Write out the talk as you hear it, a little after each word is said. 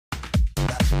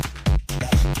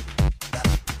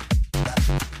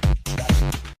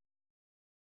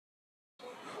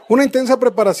Una intensa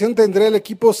preparación tendrá el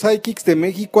equipo Sidekicks de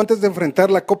México antes de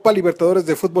enfrentar la Copa Libertadores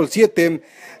de Fútbol 7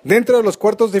 dentro de los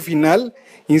cuartos de final,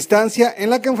 instancia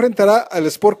en la que enfrentará al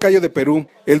Sport Cayo de Perú.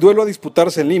 El duelo a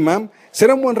disputarse en Lima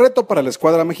será un buen reto para la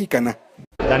escuadra mexicana.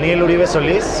 Daniel Uribe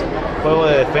Solís, juego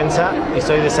de defensa y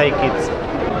soy de Sidekicks.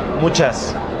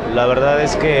 Muchas. La verdad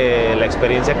es que la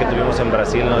experiencia que tuvimos en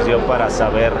Brasil nos dio para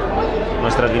saber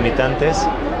nuestras limitantes,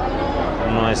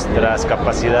 nuestras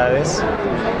capacidades.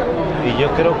 Y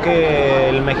yo creo que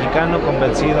el mexicano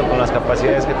convencido con las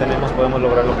capacidades que tenemos podemos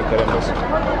lograr lo que queremos.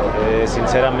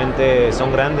 Sinceramente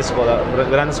son grandes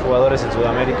jugadores en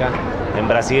Sudamérica, en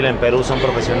Brasil, en Perú son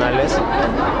profesionales,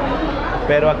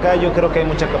 pero acá yo creo que hay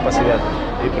mucha capacidad.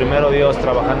 Y primero Dios,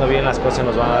 trabajando bien las cosas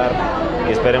nos van a dar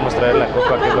y esperemos traer la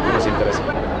copa, que es lo que nos interesa.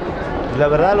 La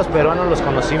verdad, los peruanos los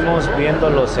conocimos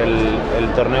viéndolos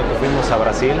el torneo que fuimos a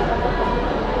Brasil,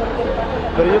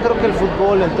 pero yo creo que el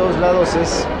fútbol en todos lados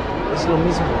es lo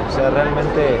mismo, o sea,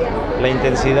 realmente la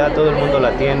intensidad todo el mundo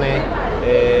la tiene,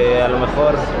 a lo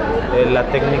mejor la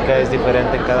técnica es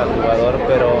diferente en cada jugador,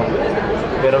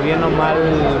 pero bien o mal,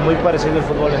 muy parecido el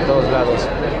fútbol en todos lados.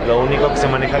 Lo único que se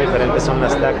maneja diferente son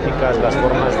las tácticas, las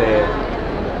formas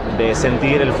de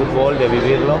sentir el fútbol, de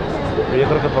vivirlo, pero yo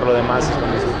creo que por lo demás es lo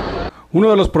mismo. Uno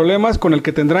de los problemas con el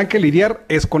que tendrán que lidiar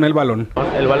es con el balón.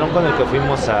 El balón con el que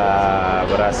fuimos a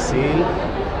Brasil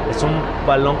es un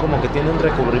balón como que tiene un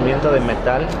recubrimiento de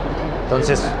metal,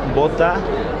 entonces bota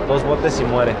 2 botes y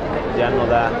muere, ya no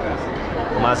da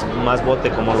más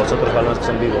bote como los otros balones que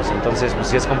son vivos, entonces pues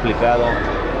sí es complicado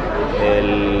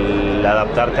el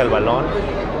adaptarte al balón,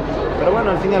 pero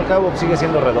bueno, al fin y al cabo sigue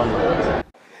siendo redondo.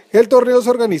 El torneo es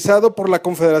organizado por la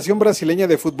Confederación Brasileña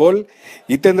de Fútbol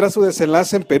y tendrá su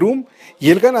desenlace en Perú,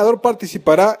 y el ganador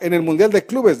participará en el Mundial de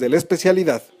Clubes de la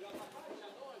especialidad.